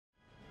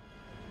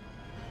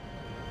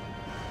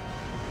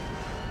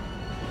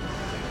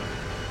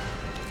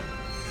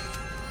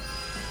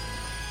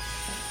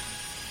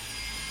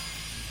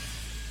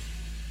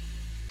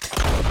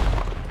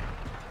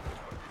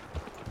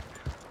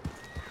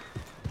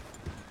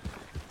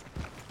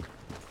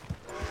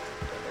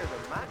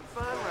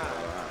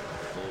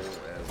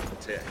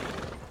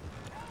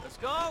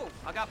go.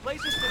 I got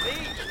places to be.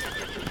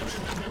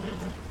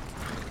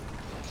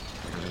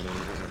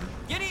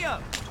 Giddy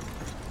up.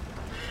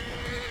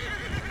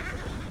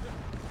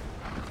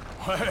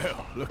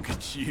 Well, look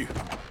at you.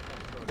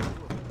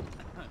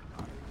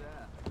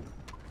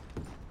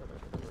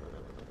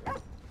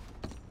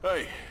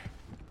 Hey,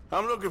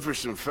 I'm looking for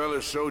some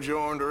fellas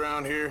sojourned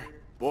around here.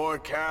 Boy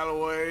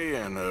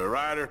Caloway and a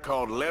rider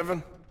called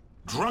Levin.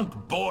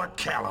 Drunk boy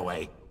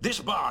Caloway. This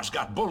bar's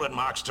got bullet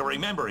marks to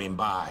remember him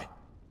by.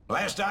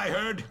 Last I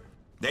heard,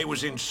 they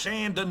was in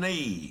Saint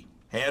Denis.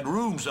 Had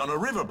rooms on a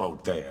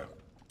riverboat there.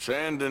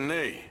 Saint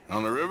Denis,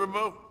 on the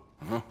riverboat?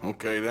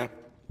 Okay then.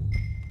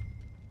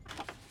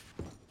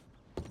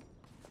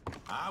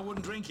 I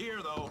wouldn't drink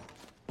here, though.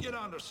 Get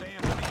on to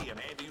Saint Denis and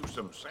hand you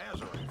some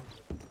sazerac.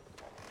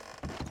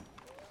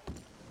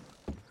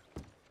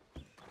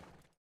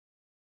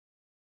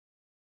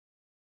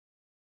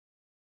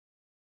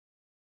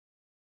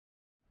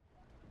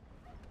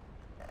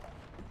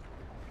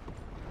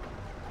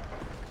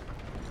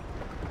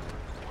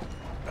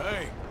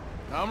 Hey,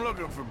 I'm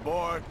looking for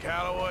Boy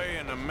Caloway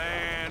and the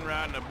man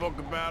writing a book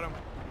about him.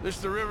 This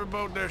the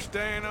riverboat they're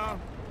staying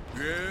on?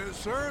 Yes,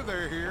 sir,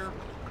 they're here.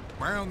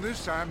 Around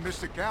this time,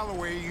 Mr.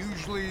 Caloway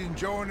usually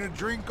enjoying a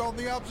drink on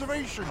the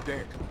observation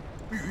deck.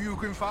 You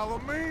can follow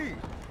me.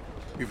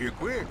 If you're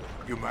quick,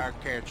 you might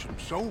catch him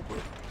sober.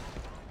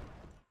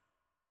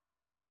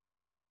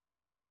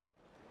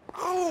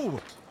 Oh,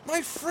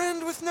 my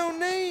friend with no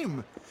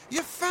name.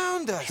 You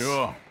found us.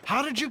 Sure.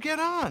 How did you get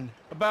on?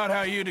 About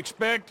how you'd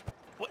expect.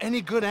 Well,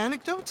 any good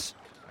anecdotes?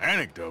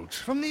 Anecdotes?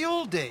 From the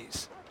old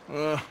days?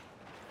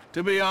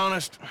 To be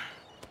honest,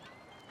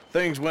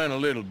 things went a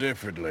little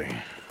differently.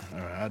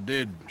 I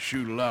did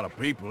shoot a lot of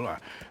people. I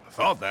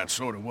thought that's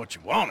sort of what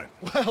you wanted.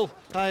 Well,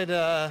 I'd,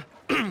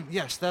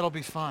 yes, that'll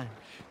be fine.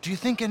 Do you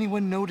think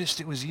anyone noticed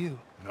it was you?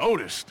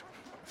 Noticed?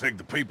 I think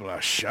the people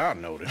I shot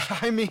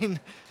noticed. I mean,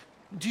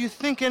 do you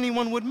think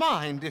anyone would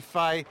mind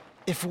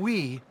if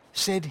we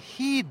said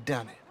he'd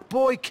done it?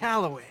 Boy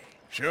Caloway.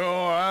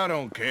 Sure, I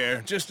don't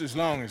care. Just as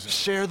long as...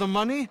 Share the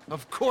money?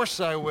 Of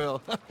course I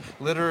will.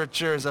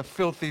 Literature is a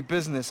filthy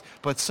business,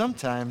 but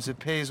sometimes it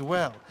pays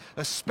well.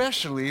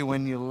 Especially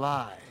when you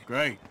lie.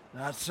 Great.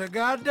 Not so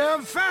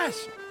goddamn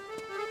fast!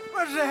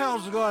 What the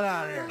hell's going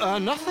on here?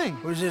 Nothing.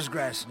 Who's this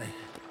grass snake?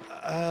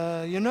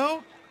 You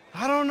know,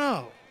 I don't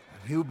know.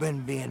 Have you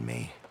been being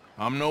me?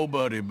 I'm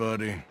nobody,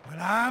 buddy. But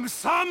I'm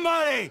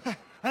somebody!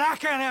 And I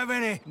can't have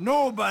any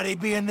nobody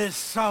being this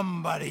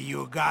somebody,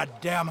 you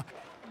goddamn...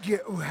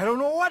 I don't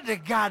know what the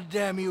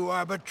goddamn you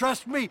are, but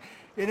trust me,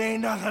 it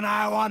ain't nothing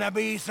I want to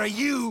be, so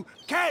you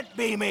can't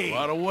be me!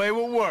 By the way,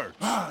 what works?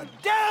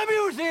 Damn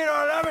you,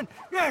 Theodore Levin!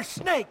 You're a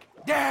snake!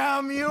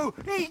 Damn you!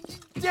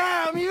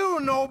 Damn you,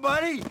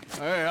 nobody!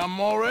 Hey,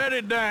 I'm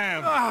already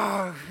damned.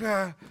 Oh,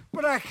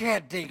 but I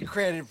can't take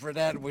credit for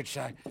that which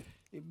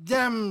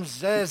Them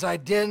says I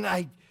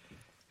didn't.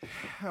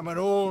 I'm an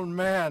old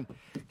man.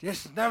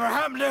 This never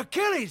happened to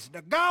Achilles,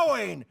 to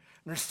Gawain,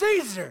 nor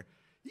Caesar.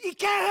 It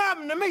can't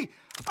happen to me.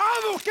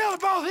 I'm gonna kill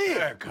both of you.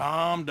 Yeah,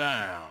 calm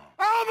down.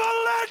 I'm a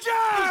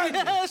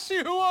legend! Yes,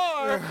 you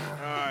are! All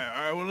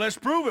right, well, let's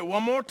prove it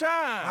one more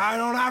time. I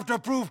don't have to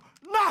prove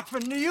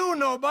nothing to you,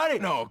 nobody.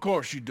 No, of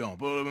course you don't.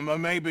 But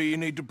maybe you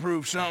need to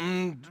prove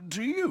something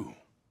to you.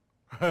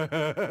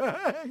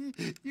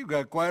 You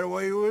got quite a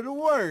way with the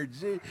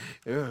words.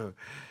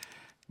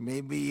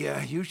 Maybe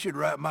you should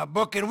write my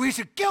book and we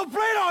should kill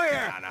Plato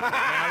here!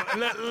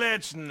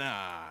 Let's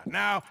not.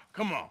 Now,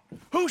 come on.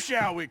 Who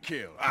shall we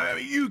kill? I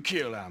mean, you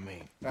kill, I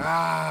mean.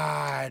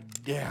 Ah,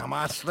 damn.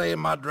 I slayed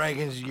my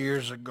dragons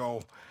years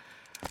ago.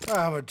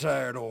 I'm a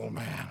tired old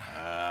man.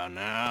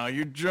 Now,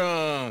 you're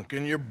drunk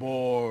and you're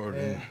bored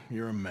and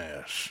you're a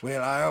mess.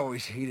 Well, I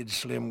always hated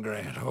Slim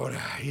Grant. Oh,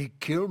 he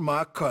killed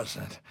my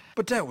cousin.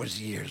 But that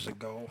was years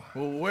ago.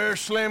 Well,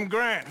 where's Slim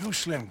Grant? Who's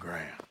Slim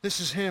Grant? This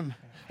is him.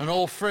 An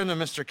old friend of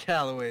Mr.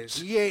 Calloway's.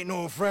 He ain't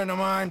no friend of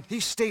mine.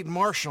 He's state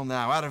marshal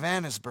now, out of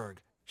Annesburg.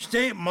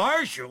 State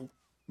marshal?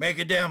 Make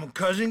a damn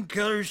cousin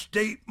killer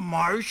state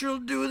marshal,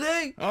 do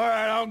they? All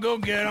right, I'll go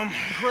get him.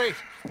 Great.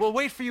 We'll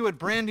wait for you at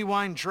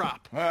Brandywine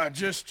Drop.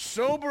 Just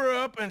sober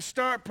up and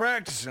start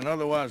practicing.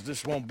 Otherwise,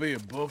 this won't be a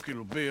book.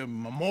 It'll be a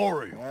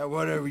memorial.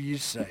 Whatever you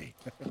say.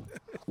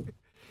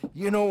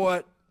 You know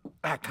what?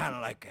 I kind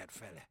of like that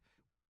fella.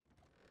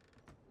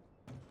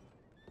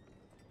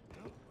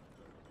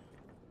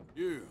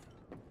 You.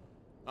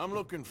 I'm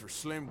looking for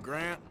Slim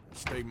Grant,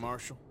 state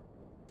marshal.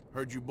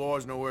 Heard you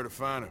boys know where to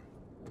find him.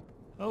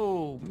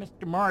 Oh,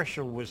 Mr.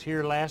 Marshall was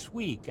here last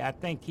week. I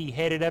think he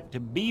headed up to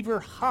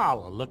Beaver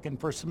Hollow looking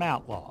for some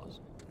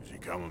outlaws. Is he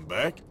coming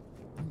back?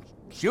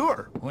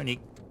 Sure, when he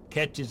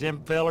catches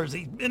them fellers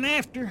he's been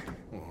after.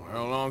 Well,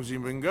 how long's he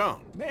been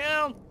gone?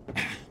 Well,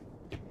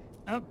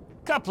 a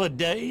couple of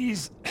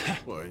days.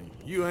 Well,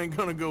 you ain't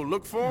gonna go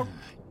look for him?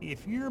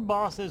 If your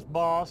boss's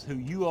boss, who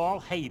you all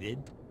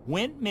hated,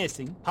 went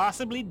missing,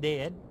 possibly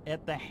dead,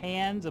 at the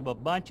hands of a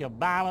bunch of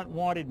violent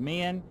wanted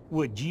men,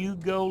 would you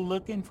go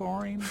looking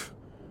for him?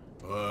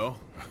 Well,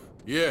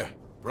 yeah,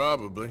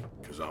 probably,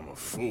 'cause I'm a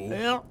fool.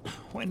 Well,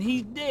 when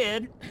he's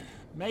dead,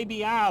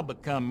 maybe I'll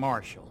become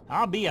marshal.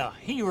 I'll be a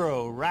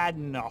hero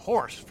riding a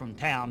horse from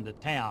town to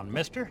town,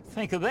 mister.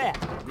 Think of that.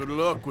 Good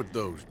luck with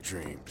those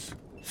dreams.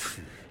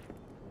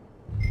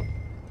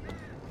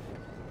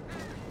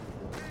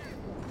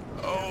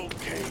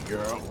 Okay,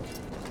 girl.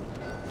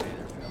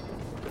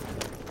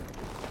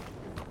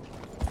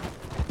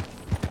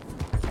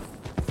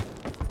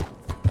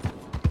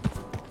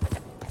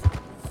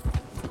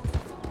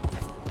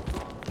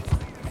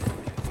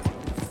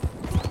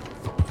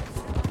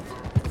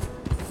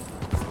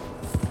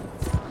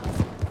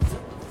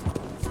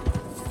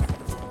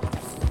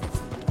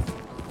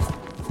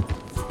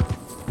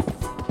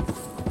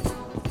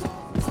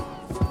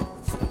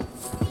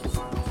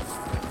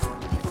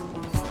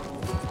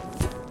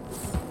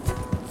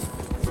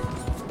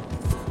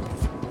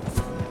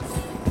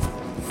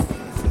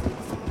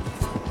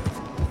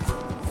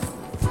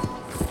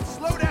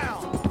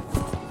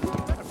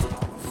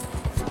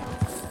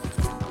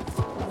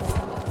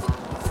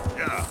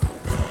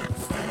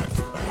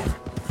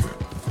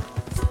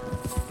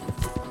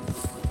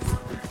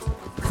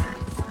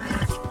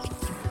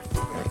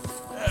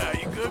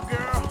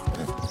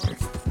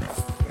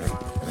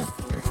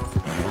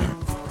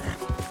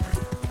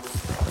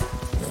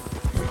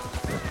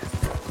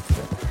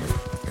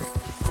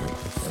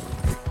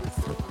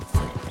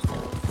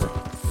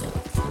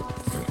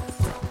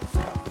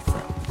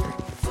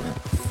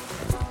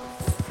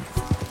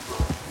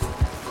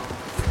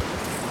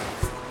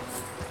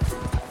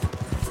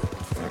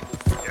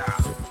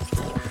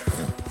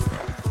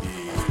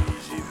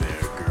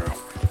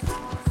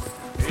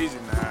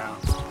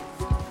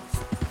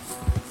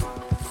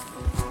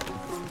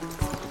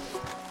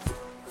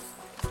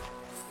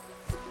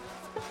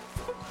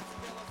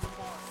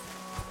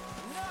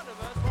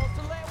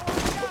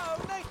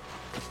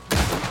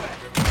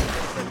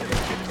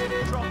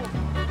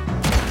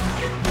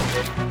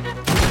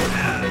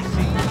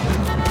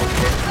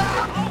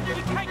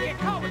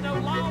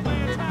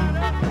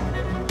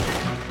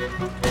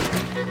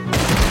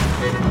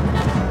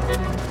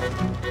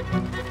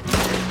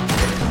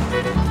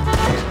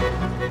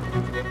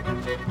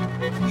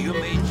 You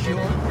made short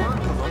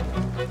work of them.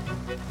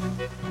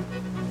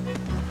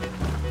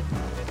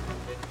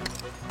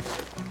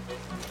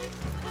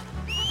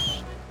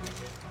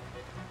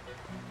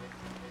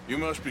 You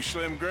must be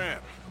Slim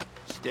Grant.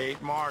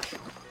 State Marshal,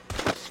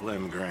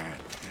 Slim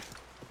Grant.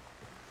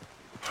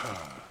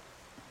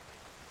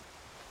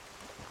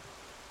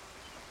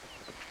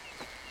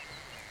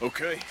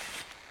 Okay.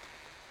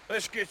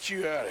 Let's get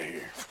you out of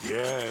here.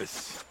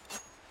 Yes.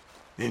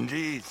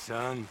 Indeed,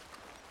 son.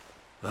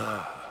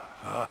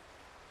 I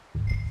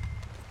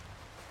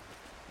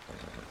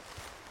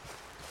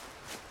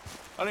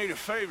need a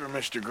favor,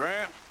 Mr.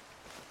 Grant.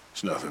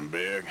 It's nothing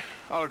big.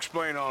 I'll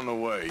explain on the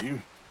way.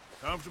 You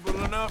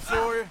comfortable enough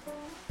for you?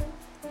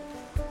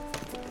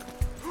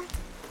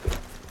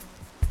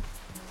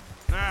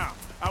 Now,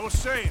 I was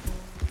saying,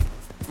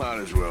 might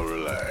as well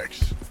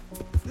relax.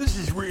 This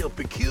is real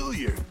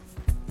peculiar.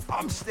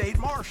 I'm State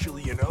Marshal,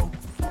 you know.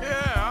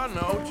 Yeah, I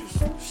know.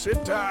 Just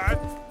sit tight.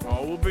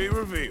 All will be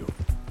revealed.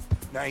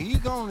 Now you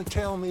gonna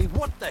tell me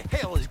what the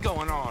hell is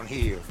going on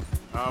here?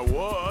 I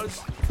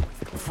was,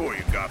 before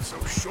you got so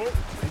short.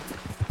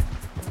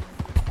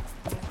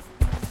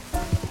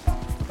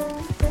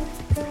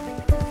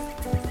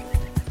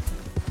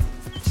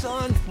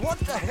 Son, what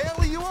the hell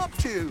are you up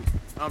to?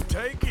 I'm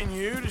taking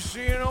you to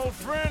see an old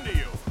friend of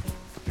yours.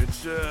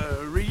 It's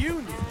a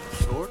reunion of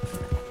sorts.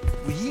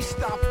 Will you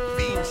stop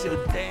being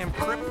so damn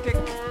cryptic?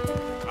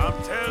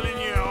 I'm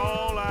telling you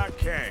all I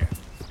can.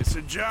 It's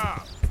a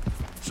job.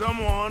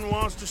 Someone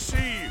wants to see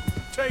you.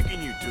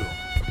 Taking you to them.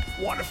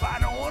 What if I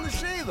don't want to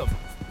see them?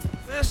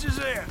 This is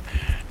it.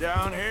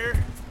 Down here.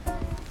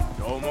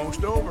 It's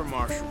almost over,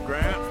 Marshal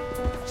Grant.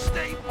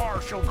 State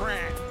Marshal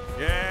Grant.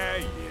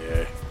 Yeah,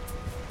 yeah.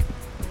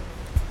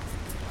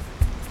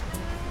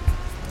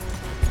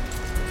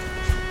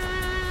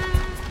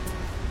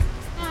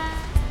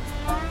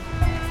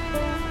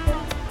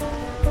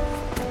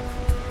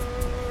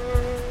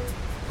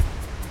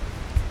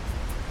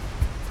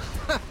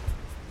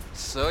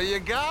 So you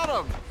got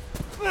him.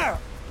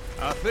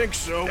 I think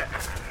so.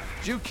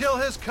 Did you kill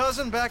his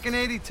cousin back in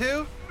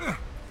 '82?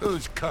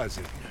 Whose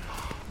cousin?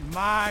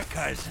 My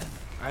cousin.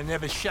 I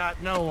never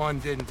shot no one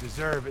didn't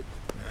deserve it.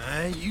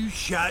 You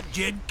shot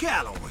Jed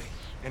Caloway.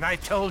 And I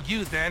told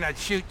you then I'd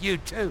shoot you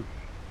too.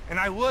 And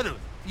I would've.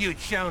 You'd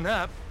shown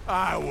up.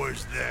 I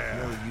was there.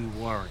 No, you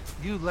weren't.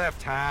 You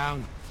left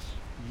town.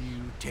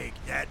 You take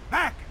that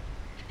back.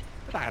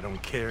 But I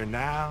don't care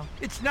now.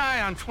 It's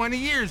nigh on 20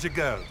 years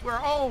ago. We're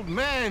old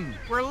men.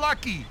 We're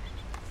lucky.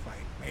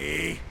 Fight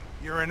me.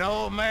 You're an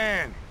old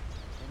man.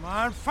 Come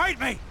on, fight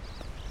me.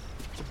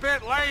 It's a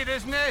bit late,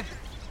 isn't it?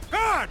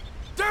 God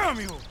damn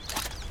you!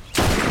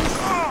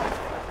 Oh!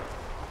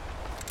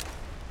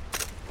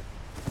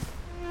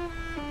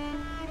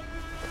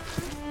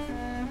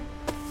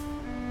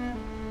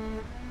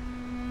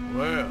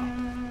 Well,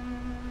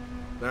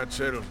 that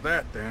settles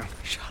that then.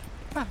 Shot him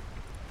back.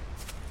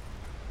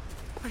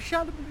 I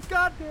shot him in the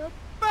goddamn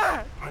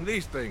back. And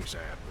these things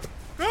happen.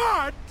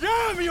 God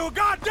damn you,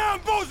 goddamn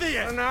both of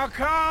you! Now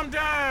calm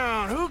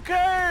down. Who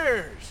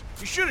cares?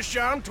 You should have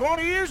shot him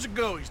 20 years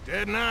ago. He's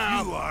dead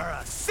now. You are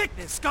a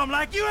sickness scum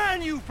like you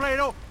and you,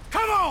 Plato!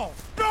 Come on,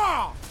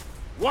 draw!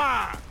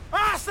 Why?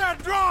 I said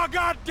draw,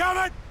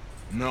 goddammit!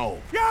 No.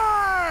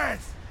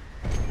 Yes!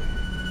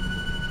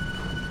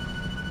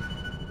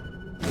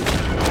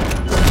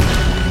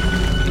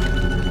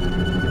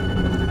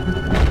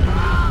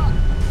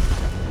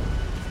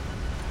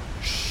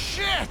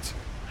 Shit!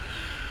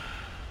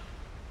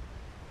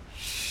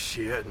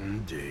 Shit,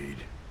 indeed.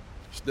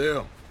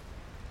 Still,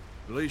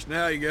 at least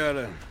now you got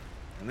an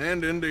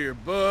ending to your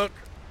book.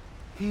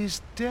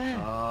 He's dead.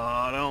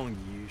 Oh, don't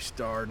you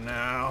start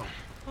now.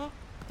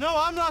 No,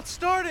 I'm not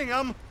starting.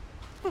 I'm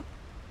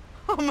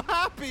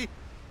happy.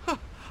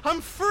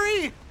 I'm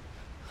free.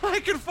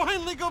 I can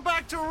finally go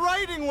back to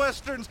writing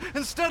westerns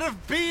instead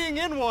of being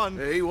in one.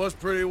 He was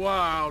pretty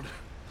wild.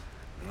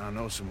 And I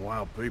know some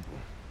wild people.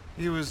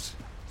 He was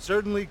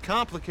certainly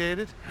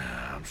complicated.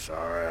 I'm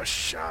sorry I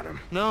shot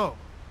him. No,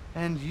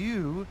 and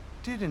you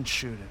didn't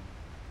shoot him.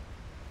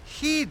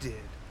 He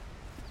did.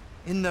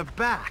 In the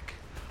back,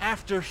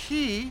 after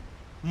he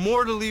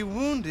mortally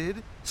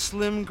wounded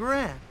Slim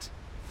Grant.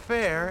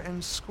 Fair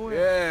and square.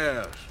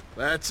 Yes,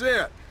 that's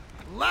it.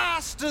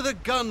 Last of the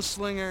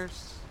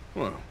gunslingers.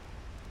 Well,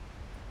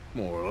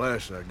 more or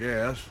less, I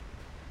guess.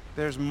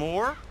 There's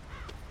more?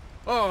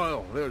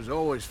 Oh, there's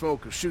always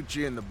folk who shoot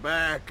you in the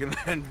back and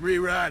then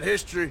rewrite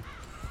history.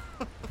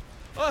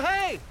 Oh,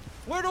 hey!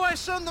 Where do I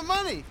send the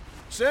money?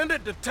 Send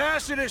it to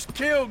Tacitus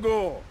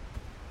Kilgore.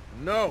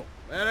 No,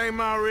 that ain't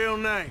my real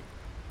name.